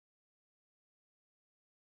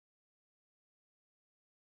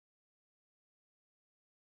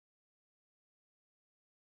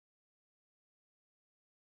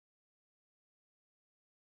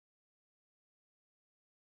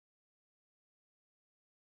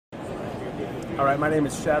All right, my name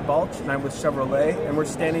is Chad Balch, and I'm with Chevrolet, and we're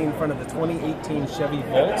standing in front of the 2018 Chevy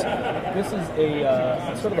Volt. This is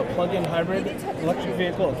a sort of a plug-in hybrid electric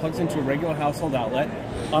vehicle. It plugs into a regular household outlet.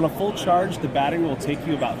 On a full charge, the battery will take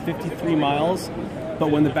you about 53 miles, but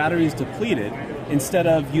when the battery is depleted, instead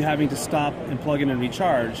of you having to stop and plug in and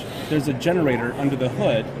recharge, there's a generator under the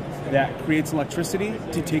hood that creates electricity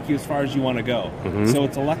to take you as far as you want to go. So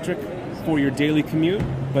it's electric for your daily commute,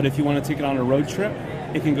 but if you want to take it on a road trip,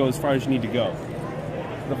 it can go as far as you need to go.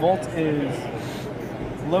 The Volt is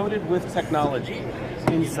loaded with technology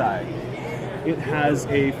inside. It has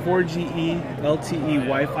a 4G LTE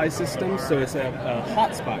Wi-Fi system, so it's a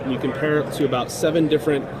hotspot, and you can pair it to about 7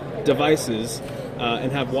 different devices and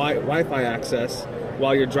have Wi-Fi access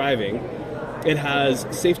while you're driving. It has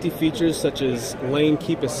safety features such as lane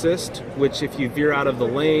keep assist, which if you veer out of the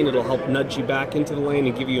lane, it'll help nudge you back into the lane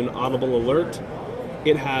and give you an audible alert.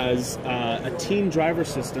 It has a teen driver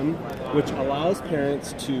system, which allows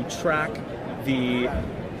parents to track the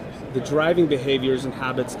driving behaviors and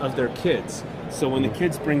habits of their kids. So when the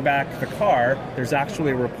kids bring back the car, there's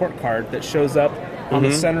actually a report card that shows up on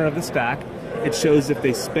the center of the stack. It shows if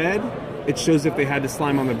they sped, it shows if they had to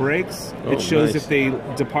slam on the brakes, it shows if they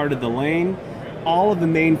departed the lane. All of the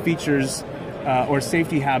main features or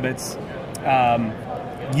safety habits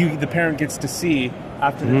the parent gets to see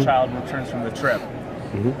after the child returns from the trip.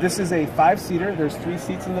 This is a 5-seater. There's 3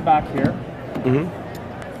 seats in the back here.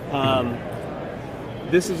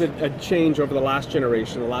 This is a change over the last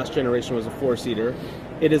generation. The last generation was a 4-seater.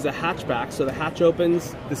 It is a hatchback, so the hatch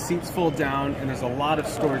opens, the seats fold down, and there's a lot of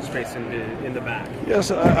storage space in the back.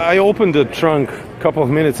 Yes, I opened the trunk a couple of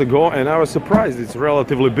minutes ago, and I was surprised. It's a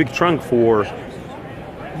relatively big trunk for...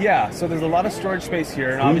 Yeah, so there's a lot of storage space here,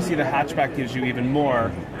 and obviously the hatchback gives you even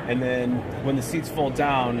more. And then when the seats fold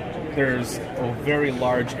down, there's a very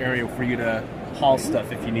large area for you to haul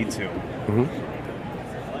stuff if you need to.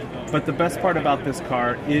 But the best part about this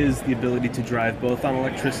car is the ability to drive both on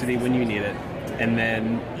electricity when you need it, and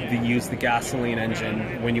then use the gasoline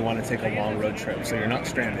engine when you want to take a long road trip, so you're not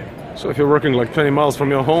stranded. So if you're working like 20 miles from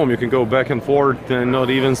your home, you can go back and forth and not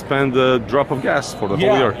even spend a drop of gas for the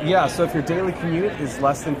whole year. Yeah, so if your daily commute is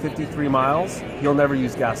less than 53 miles, you'll never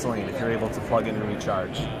use gasoline if you're able to plug in and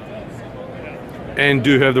recharge. And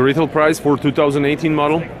do you have the retail price for 2018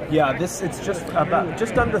 model? Yeah, it's just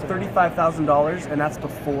under $35,000, and that's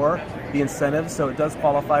before the incentives, so it does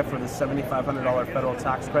qualify for the $7,500 federal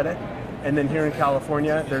tax credit. And then here in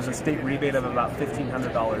California, there's a state rebate of about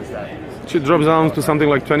 $1,500 that should drop down to something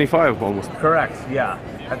like 25 almost. Correct, yeah.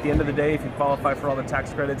 At the end of the day, if you qualify for all the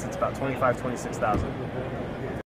tax credits, it's about $26,000.